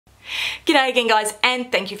G'day again guys,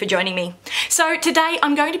 and thank you for joining me. So today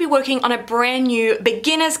I'm going to be working on a brand new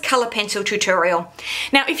beginner's colour pencil tutorial.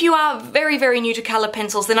 Now if you are very new to colour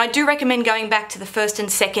pencils, then I do recommend going back to the first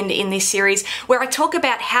and second in this series where I talk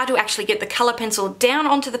about how to actually get the colour pencil down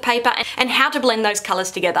onto the paper and how to blend those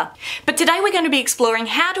colours together. But today we're going to be exploring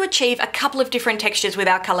how to achieve a couple of different textures with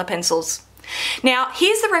our colour pencils. Now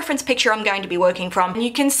here's the reference picture I'm going to be working from. And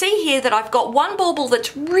you can see here that I've got one bauble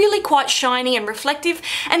that's really quite shiny and reflective,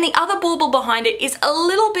 and the other bauble behind it is a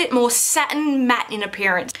little bit more satin matte in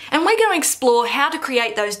appearance. And we're going to explore how to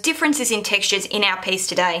create those differences in textures in our piece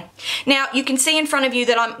today. Now you can see in front of you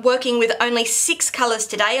that I'm working with only 6 colours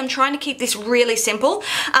today. I'm trying to keep this really simple.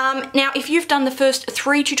 Now if you've done the first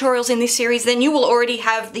 3 tutorials in this series, then you will already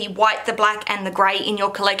have the white, the black and the grey in your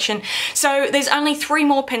collection. So there's only 3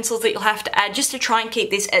 more pencils that you'll have to add just to try and keep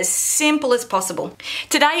this as simple as possible.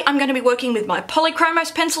 Today I'm going to be working with my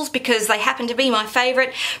polychromos pencils because they happen to be my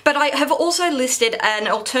favourite, but I have also listed an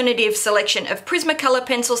alternative selection of prismacolor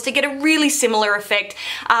pencils to get a really similar effect.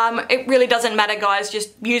 It really doesn't matter guys,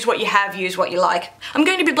 just use what you have, use what you like. I'm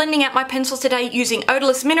going to be blending out my pencils today using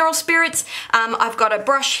odorless mineral spirits. I've got a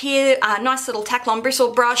brush here, a nice little Taklon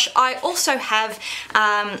bristle brush. I also have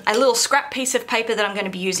a little scrap piece of paper that I'm going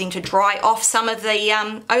to be using to dry off some of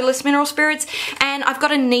the odorless mineral spirits. And I've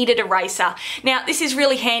got a kneaded eraser. Now this is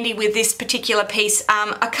really handy with this particular piece.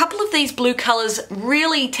 A couple of these blue colours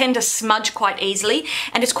really tend to smudge quite easily,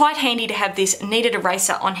 and it's quite handy to have this kneaded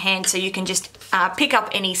eraser on hand so you can just pick up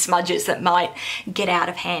any smudges that might get out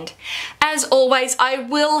of hand. As always, I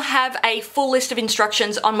will have a full list of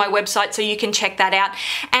instructions on my website so you can check that out,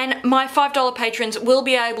 and my $5 patrons will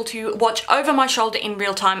be able to watch over my shoulder in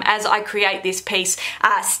real time as I create this piece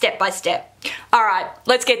step by step. Alright,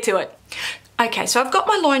 let's get to it. Okay, so I've got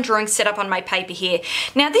my line drawings set up on my paper here.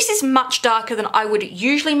 Now this is much darker than I would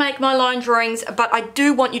usually make my line drawings, but I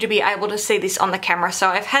do want you to be able to see this on the camera, so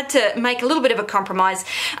I've had to make a little bit of a compromise.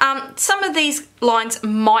 Some of these lines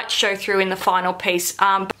might show through in the final piece,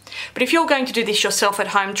 but if you're going to do this yourself at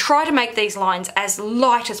home, try to make these lines as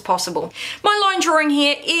light as possible. My line drawing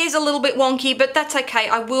here is a little bit wonky, but that's okay.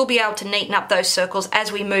 I will be able to neaten up those circles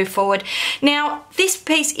as we move forward. Now, this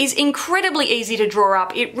piece is incredibly easy to draw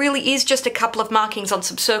up. It really is just a couple of markings on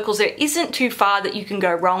some circles. There isn't too far that you can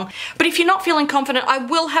go wrong. But if you're not feeling confident, I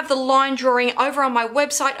will have the line drawing over on my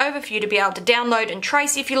website over for you to be able to download and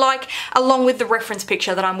trace if you like, along with the reference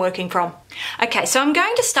picture that I'm working from. Okay, so I'm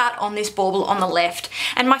going to start on this bauble on the left,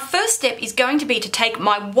 and my first step is going to be to take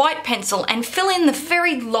my white pencil and fill in the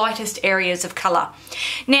very lightest areas of colour.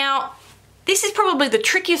 Now, this is probably the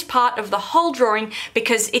trickiest part of the whole drawing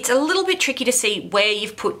because it's a little bit tricky to see where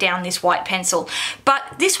you've put down this white pencil, but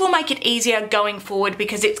this will make it easier going forward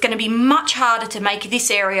because it's going to be much harder to make this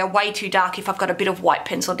area way too dark if I've got a bit of white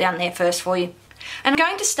pencil down there first for you. And I'm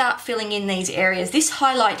going to start filling in these areas. This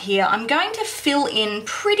highlight here, I'm going to fill in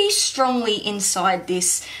pretty strongly inside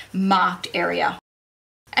this marked area.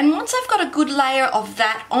 And once I've got a good layer of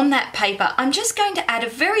that on that paper, I'm just going to add a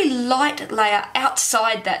very light layer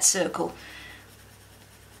outside that circle.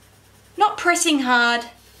 Not pressing hard,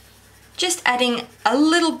 just adding a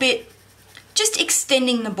little bit, just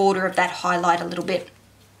extending the border of that highlight a little bit.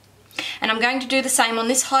 And I'm going to do the same on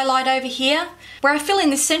this highlight over here, where I fill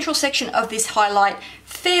in the central section of this highlight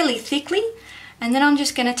fairly thickly, and then I'm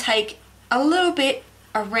just going to take a little bit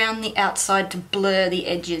around the outside to blur the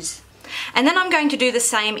edges. And then I'm going to do the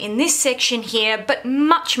same in this section here, but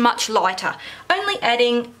much lighter, only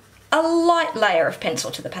adding a light layer of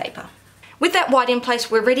pencil to the paper. With that white in place,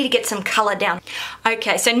 we're ready to get some colour down.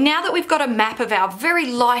 Okay, so now that we've got a map of our very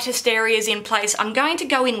lightest areas in place, I'm going to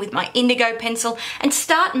go in with my indigo pencil and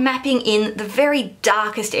start mapping in the very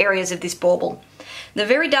darkest areas of this bauble. The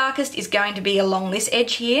very darkest is going to be along this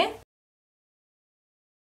edge here.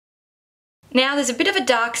 Now there's a bit of a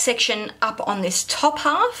dark section up on this top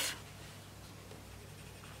half.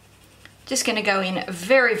 Just going to go in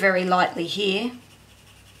very lightly here.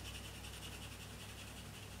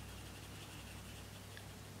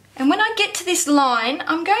 And when I get to this line,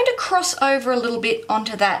 I'm going to cross over a little bit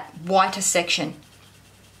onto that whiter section.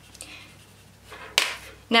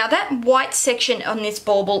 Now that white section on this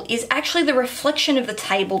bauble is actually the reflection of the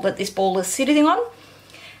table that this bauble is sitting on.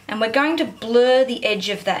 And we're going to blur the edge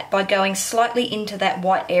of that by going slightly into that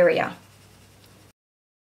white area.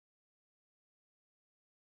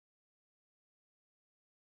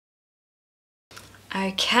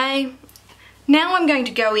 Okay. Now I'm going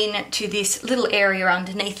to go in to this little area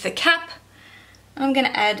underneath the cap. I'm going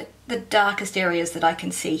to add the darkest areas that I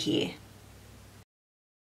can see here.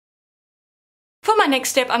 For my next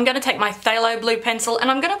step, I'm going to take my phthalo blue pencil and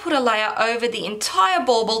I'm going to put a layer over the entire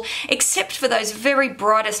bauble except for those very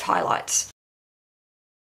brightest highlights.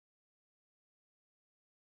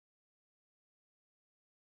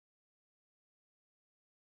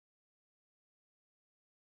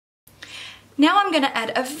 Now I'm going to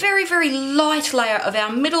add a very, very light layer of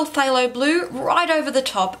our middle phthalo blue right over the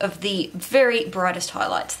top of the very brightest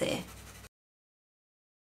highlights there.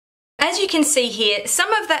 As you can see here,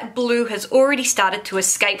 some of that blue has already started to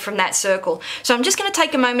escape from that circle. So I'm just going to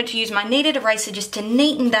take a moment to use my kneaded eraser just to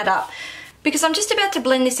neaten that up, because I'm just about to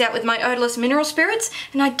blend this out with my odorless mineral spirits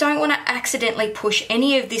and I don't want to accidentally push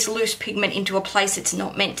any of this loose pigment into a place it's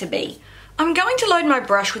not meant to be. I'm going to load my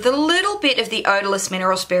brush with a little bit of the odorless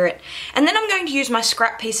mineral spirit, and then I'm going to use my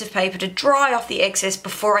scrap piece of paper to dry off the excess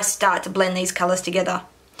before I start to blend these colours together.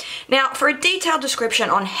 Now, for a detailed description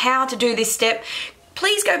on how to do this step,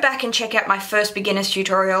 please go back and check out my first beginner's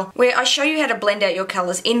tutorial where I show you how to blend out your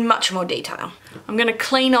colours in much more detail. I'm going to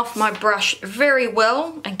clean off my brush very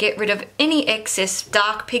well and get rid of any excess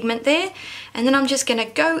dark pigment there, and then I'm just going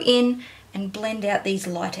to go in and blend out these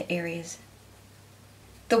lighter areas.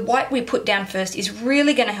 The white we put down first is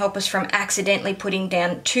really going to help us from accidentally putting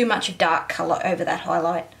down too much dark colour over that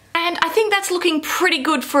highlight. And I think that's looking pretty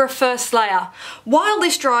good for a first layer. While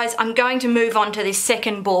this dries, I'm going to move on to this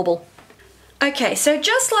second bauble. Okay, so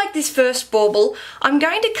just like this first bauble, I'm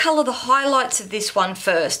going to colour the highlights of this one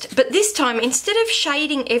first, but this time instead of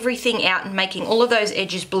shading everything out and making all of those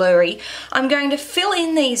edges blurry, I'm going to fill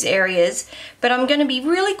in these areas, but I'm going to be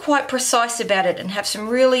really quite precise about it and have some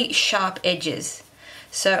really sharp edges.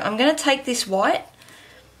 So I'm going to take this white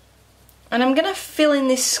and I'm going to fill in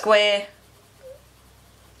this square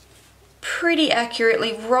pretty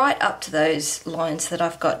accurately right up to those lines that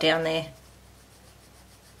I've got down there.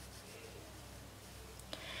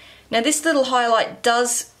 Now this little highlight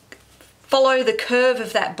does follow the curve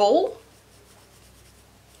of that ball,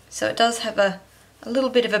 so it does have a little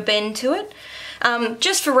bit of a bend to it.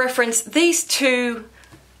 Just for reference, these two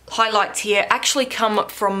highlights here actually come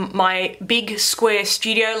from my big square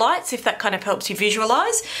studio lights, if that kind of helps you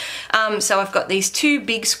visualize. So I've got these two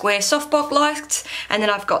big square softbox lights, and then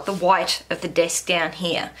I've got the white of the desk down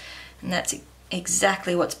here, and that's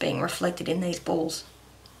exactly what's being reflected in these balls.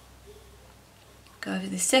 Go over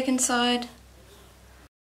the second side.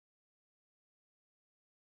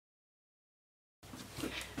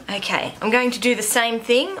 Okay, I'm going to do the same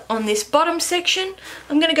thing on this bottom section.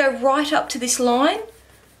 I'm going to go right up to this line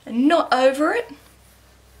and not over it.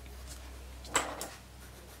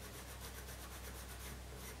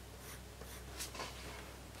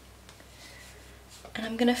 And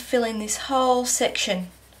I'm going to fill in this whole section.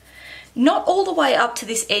 Not all the way up to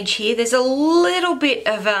this edge here. There's a little bit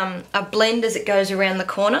of a blend as it goes around the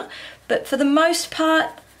corner, but for the most part,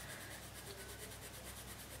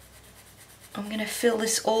 I'm going to fill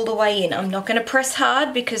this all the way in. I'm not going to press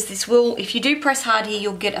hard because this will, if you do press hard here,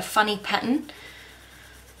 you'll get a funny pattern,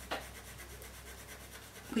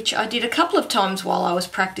 which I did a couple of times while I was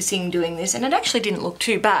practicing doing this, and it actually didn't look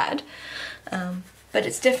too bad, but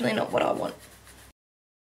it's definitely not what I want.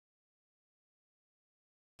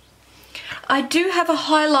 I do have a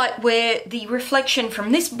highlight where the reflection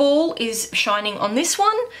from this ball is shining on this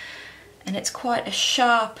one, and it's quite a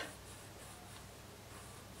sharp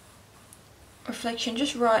reflection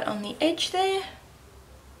just right on the edge there.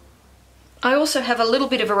 I also have a little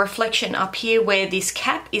bit of a reflection up here where this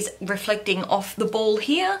cap is reflecting off the ball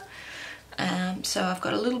here. So I've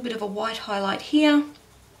got a little bit of a white highlight here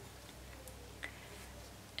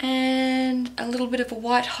and a little bit of a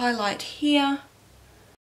white highlight here.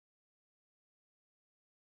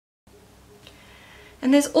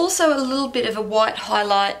 And there's also a little bit of a white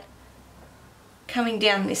highlight coming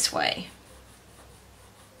down this way,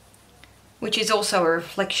 which is also a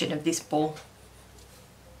reflection of this ball.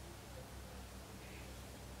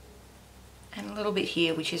 And a little bit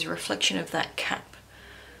here, which is a reflection of that cap.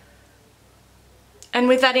 And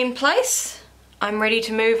with that in place, I'm ready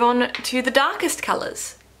to move on to the darkest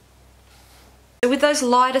colours. So with those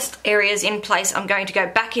lightest areas in place, I'm going to go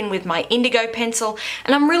back in with my indigo pencil,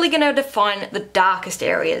 and I'm really going to define the darkest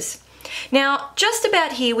areas. Now, just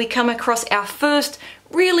about here we come across our first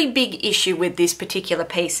really big issue with this particular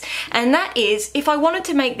piece, and that is if I wanted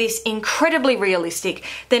to make this incredibly realistic,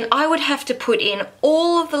 then I would have to put in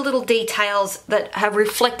all of the little details that are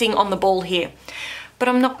reflecting on the ball here. But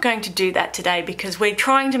I'm not going to do that today because we're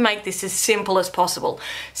trying to make this as simple as possible.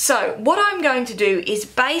 So what I'm going to do is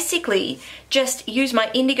basically just use my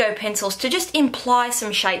indigo pencils to just imply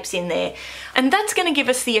some shapes in there, and that's going to give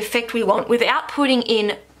us the effect we want without putting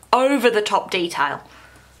in over the top detail.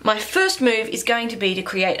 My first move is going to be to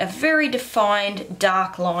create a very defined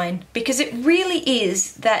dark line, because it really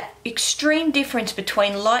is that extreme difference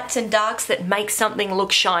between lights and darks that makes something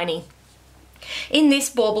look shiny. In this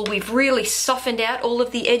bauble, we've really softened out all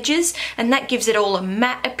of the edges, and that gives it all a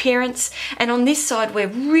matte appearance. And on this side, we're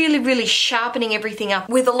really sharpening everything up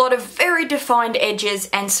with a lot of very defined edges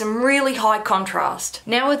and some really high contrast.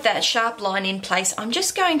 Now with that sharp line in place, I'm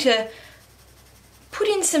just going to put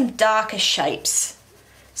in some darker shapes,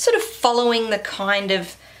 sort of following the kind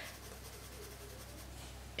of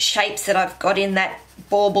shapes that I've got in that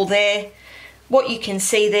bauble there. What you can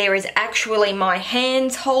see there is actually my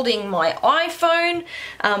hands holding my iPhone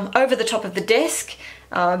over the top of the desk.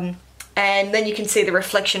 And then you can see the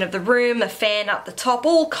reflection of the room, a fan up the top,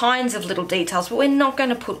 all kinds of little details. But we're not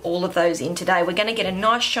going to put all of those in today. We're going to get a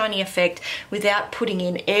nice shiny effect without putting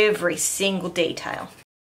in every single detail.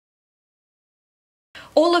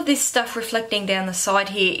 All of this stuff reflecting down the side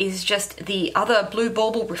here is just the other blue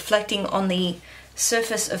bauble reflecting on the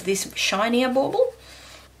surface of this shinier bauble.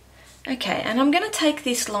 Okay, and I'm going to take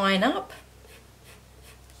this line up,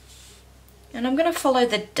 and I'm going to follow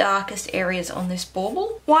the darkest areas on this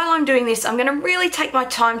bauble. While I'm doing this, I'm going to really take my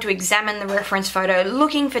time to examine the reference photo,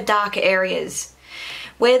 looking for darker areas.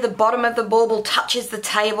 Where the bottom of the bauble touches the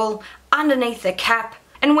table, underneath the cap,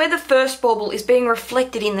 and where the first bauble is being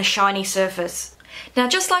reflected in the shiny surface. Now,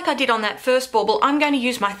 just like I did on that first bauble, I'm going to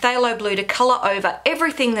use my phthalo blue to colour over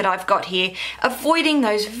everything that I've got here, avoiding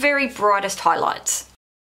those very brightest highlights.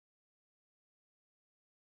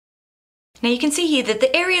 Now you can see here that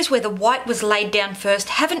the areas where the white was laid down first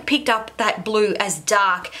haven't picked up that blue as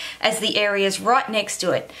dark as the areas right next to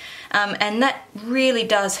it. And that really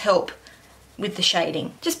does help with the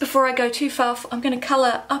shading. Just before I go too far, I'm going to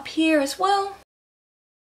colour up here as well.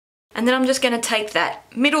 And then I'm just going to take that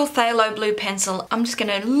middle phthalo blue pencil, I'm just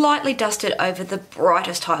going to lightly dust it over the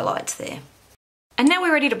brightest highlights there. And now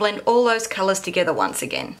we're ready to blend all those colours together once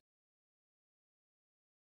again.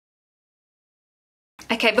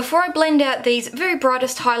 Okay, before I blend out these very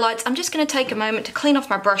brightest highlights, I'm just going to take a moment to clean off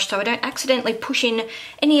my brush so I don't accidentally push in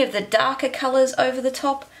any of the darker colours over the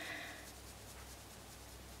top.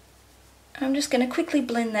 I'm just going to quickly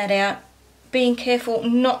blend that out, being careful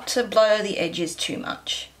not to blow the edges too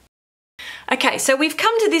much. Okay, so we've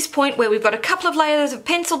come to this point where we've got a couple of layers of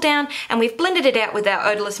pencil down and we've blended it out with our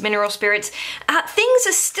odorless mineral spirits. Things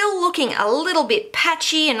are still looking a little bit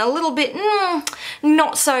patchy and a little bit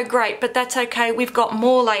not so great, but that's okay. We've got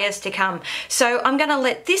more layers to come. So I'm going to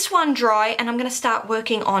let this one dry and I'm going to start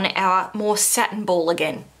working on our more satin ball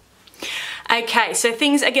again. Okay, so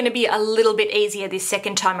things are going to be a little bit easier this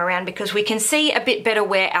second time around because we can see a bit better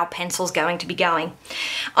where our pencil's going to be going.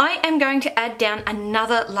 I am going to add down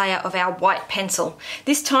another layer of our white pencil.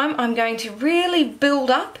 This time I'm going to really build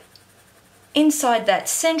up inside that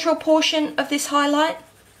central portion of this highlight.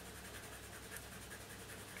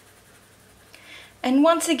 And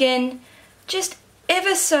once again, just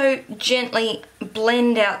ever so gently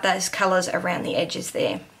blend out those colours around the edges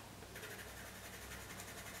there.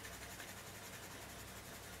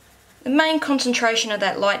 The main concentration of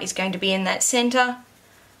that light is going to be in that centre.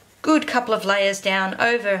 Good couple of layers down,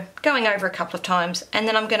 going over a couple of times, and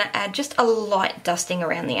then I'm going to add just a light dusting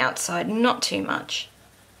around the outside, not too much.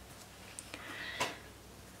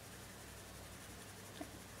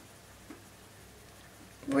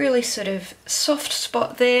 Really sort of soft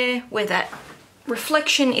spot there where that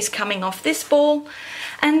reflection is coming off this ball.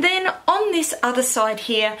 And then on this other side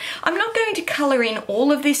here, I'm not going to colour in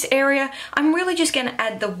all of this area. I'm really just going to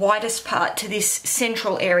add the whitest part to this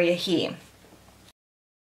central area here.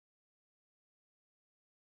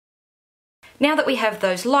 Now that we have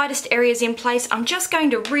those lightest areas in place, I'm just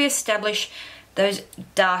going to re-establish those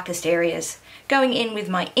darkest areas. Going in with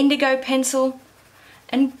my indigo pencil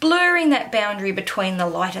and blurring that boundary between the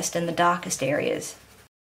lightest and the darkest areas.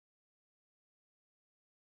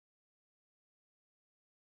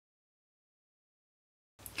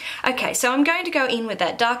 Okay, so I'm going to go in with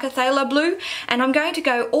that darker phthalo blue and I'm going to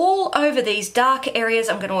go all over these darker areas.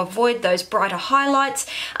 I'm going to avoid those brighter highlights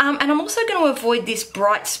and I'm also going to avoid this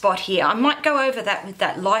bright spot here. I might go over that with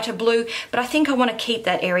that lighter blue, but I think I want to keep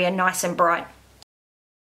that area nice and bright.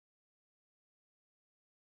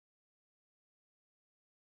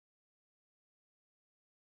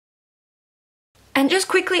 And just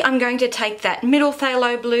quickly, I'm going to take that middle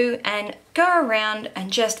phthalo blue and go around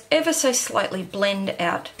and just ever so slightly blend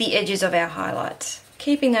out the edges of our highlights,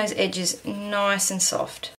 keeping those edges nice and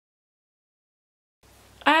soft.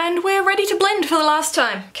 And we're ready to blend for the last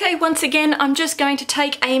time. Okay, once again, I'm just going to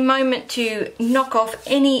take a moment to knock off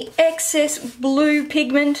any excess blue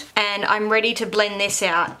pigment, and I'm ready to blend this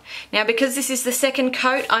out. Now, because this is the second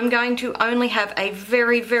coat, I'm going to only have a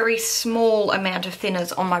very, very small amount of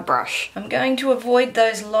thinners on my brush. I'm going to avoid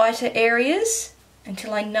those lighter areas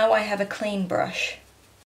until I know I have a clean brush.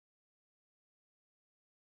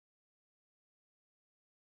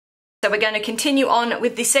 So we're going to continue on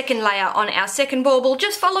with the second layer on our second bauble,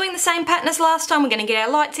 just following the same pattern as last time. We're going to get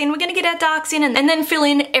our lights in, we're going to get our darks in, and then fill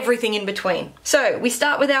in everything in between. So we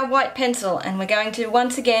start with our white pencil, and we're going to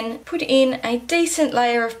once again put in a decent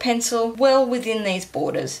layer of pencil well within these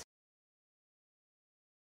borders.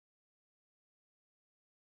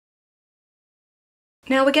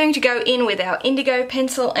 Now we're going to go in with our indigo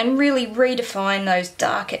pencil and really redefine those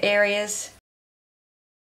darker areas.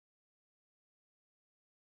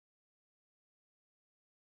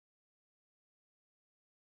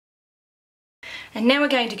 And now we're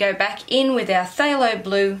going to go back in with our phthalo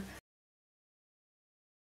blue.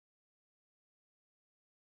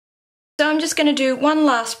 So I'm just going to do one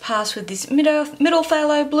last pass with this middle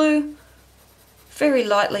phthalo blue, very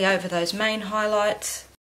lightly over those main highlights.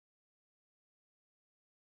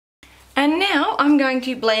 And now I'm going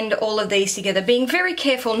to blend all of these together, being very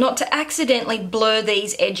careful not to accidentally blur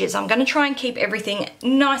these edges. I'm going to try and keep everything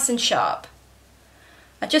nice and sharp.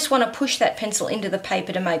 I just want to push that pencil into the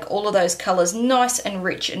paper to make all of those colours nice and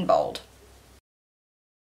rich and bold.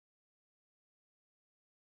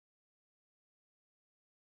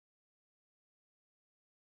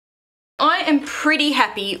 I am pretty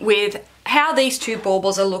happy with how these two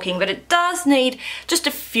baubles are looking, but it does need just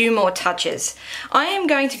a few more touches. I am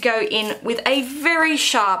going to go in with a very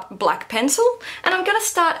sharp black pencil, and I'm going to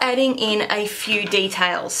start adding in a few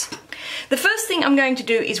details. The first thing I'm going to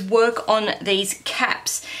do is work on these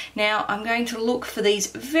caps. Now I'm going to look for these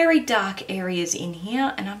very dark areas in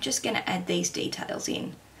here, and I'm just going to add these details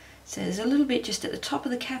in. So there's a little bit just at the top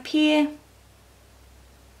of the cap here.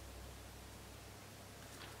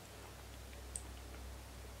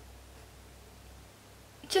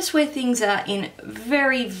 Just where things are in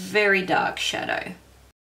very, very dark shadow.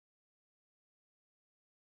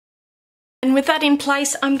 And with that in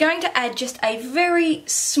place, I'm going to add just a very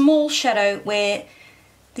small shadow where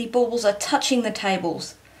the baubles are touching the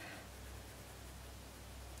tables.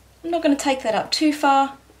 I'm not going to take that up too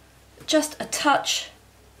far, just a touch.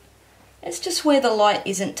 It's just where the light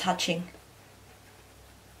isn't touching.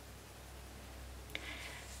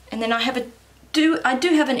 And then I do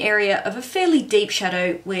have an area of a fairly deep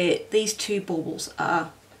shadow where these two baubles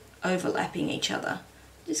are overlapping each other.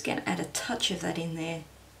 I'm just going to add a touch of that in there.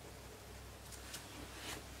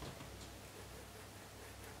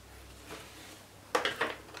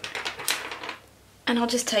 And I'll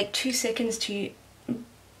just take 2 seconds to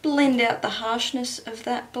blend out the harshness of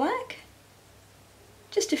that black.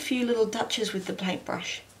 Just a few little touches with the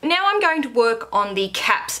paintbrush. Now I'm going to work on the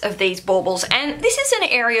caps of these baubles, and this is an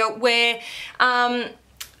area where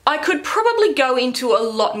I could probably go into a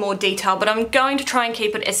lot more detail, but I'm going to try and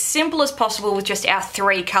keep it as simple as possible with just our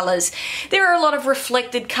 3 colours. There are a lot of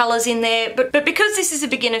reflected colours in there, but because this is a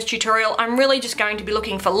beginner's tutorial, I'm really just going to be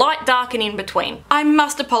looking for light, dark and in between. I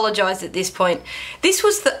must apologise at this point. This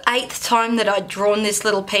was the 8th time that I'd drawn this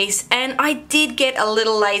little piece, and I did get a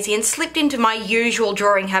little lazy and slipped into my usual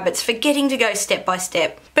drawing habits, forgetting to go step by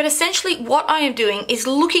step. But essentially what I am doing is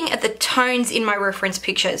looking at the tones in my reference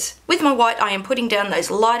pictures. With my white, I am putting down those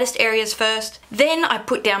lightest areas first, then I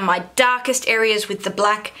put down my darkest areas with the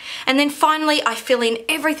black, and then finally I fill in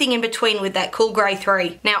everything in between with that cool grey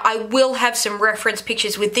 3. Now I will have some reference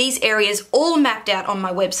pictures with these areas all mapped out on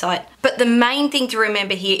my website, but the main thing to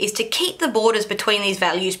remember here is to keep the borders between these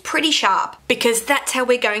values pretty sharp, because that's how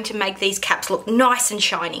we're going to make these caps look nice and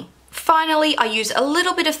shiny. Finally, I use a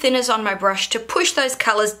little bit of thinners on my brush to push those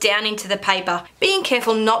colours down into the paper, being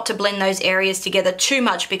careful not to blend those areas together too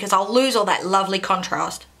much because I'll lose all that lovely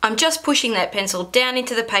contrast. I'm just pushing that pencil down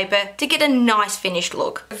into the paper to get a nice finished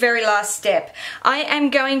look. Very last step, I am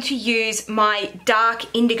going to use my dark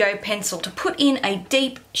indigo pencil to put in a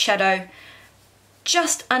deep shadow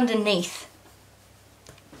just underneath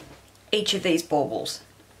each of these baubles.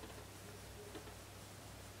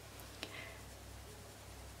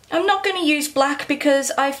 I'm not going to use black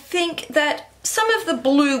because I think that some of the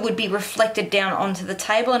blue would be reflected down onto the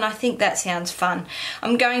table, and I think that sounds fun.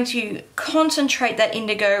 I'm going to concentrate that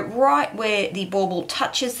indigo right where the bauble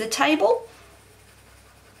touches the table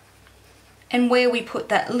and where we put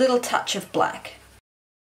that little touch of black.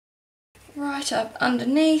 Right up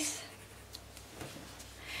underneath.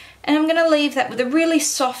 And I'm going to leave that with a really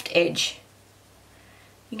soft edge.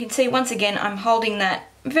 You can see once again I'm holding that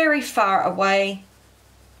very far away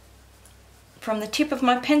from the tip of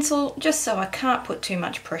my pencil, just so I can't put too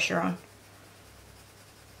much pressure on.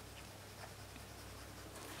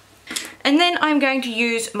 And then I'm going to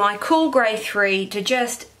use my Cool Grey 3 to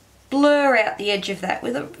just blur out the edge of that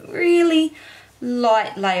with a really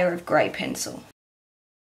light layer of grey pencil.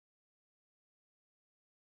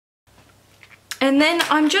 And then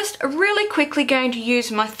I'm just really quickly going to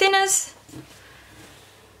use my thinners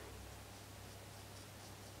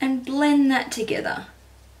and blend that together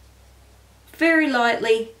very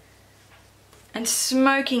lightly and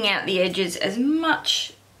smoking out the edges as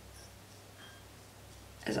much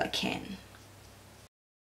as I can.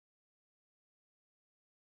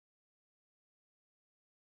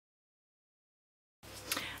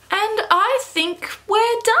 And I think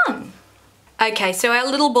we're done. Okay, so our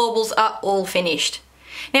little baubles are all finished.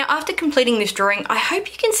 Now, after completing this drawing, I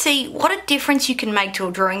hope you can see what a difference you can make to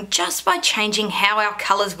a drawing just by changing how our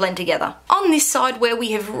colours blend together. On this side, where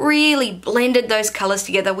we have really blended those colours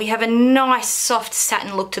together, we have a nice soft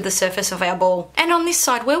satin look to the surface of our ball. And on this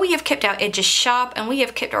side, where we have kept our edges sharp and we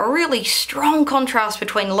have kept a really strong contrast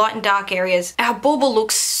between light and dark areas, our bauble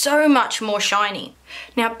looks so much more shiny.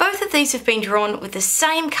 Now, both of these have been drawn with the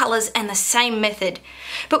same colours and the same method,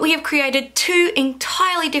 but we have created two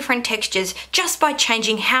entirely different textures just by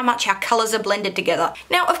changing how much our colours are blended together.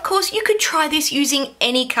 Now, of course, you could try this using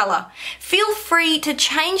any colour. Feel free to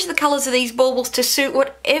change the colours of these baubles to suit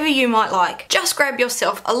whatever you might like. Just grab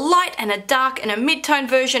yourself a light and a dark and a mid-tone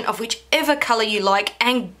version of whichever colour you like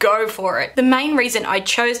and go for it. The main reason I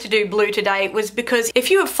chose to do blue today was because if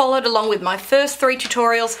you have followed along with my first 3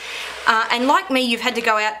 tutorials, and like me, you've had to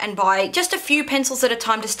go out and buy just a few pencils at a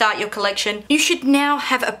time to start your collection, you should now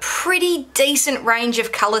have a pretty decent range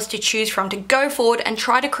of colours to choose from to go forward and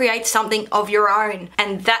try to create something of your own.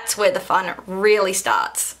 And that's where the fun really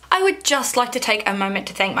starts. I would just like to take a moment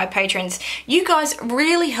to thank my patrons. You guys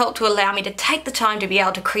really help to allow me to take the time to be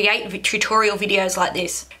able to create tutorial videos like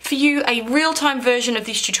this. For you, a real-time version of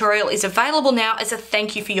this tutorial is available now as a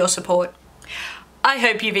thank you for your support. I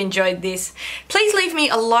hope you've enjoyed this. Please leave me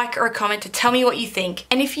a like or a comment to tell me what you think.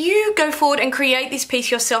 And if you go forward and create this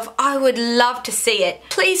piece yourself, I would love to see it.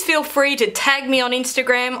 Please feel free to tag me on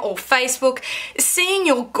Instagram or Facebook. Seeing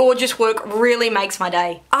your gorgeous work really makes my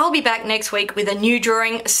day. I'll be back next week with a new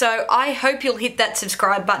drawing, so I hope you'll hit that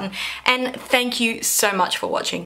subscribe button. And thank you so much for watching.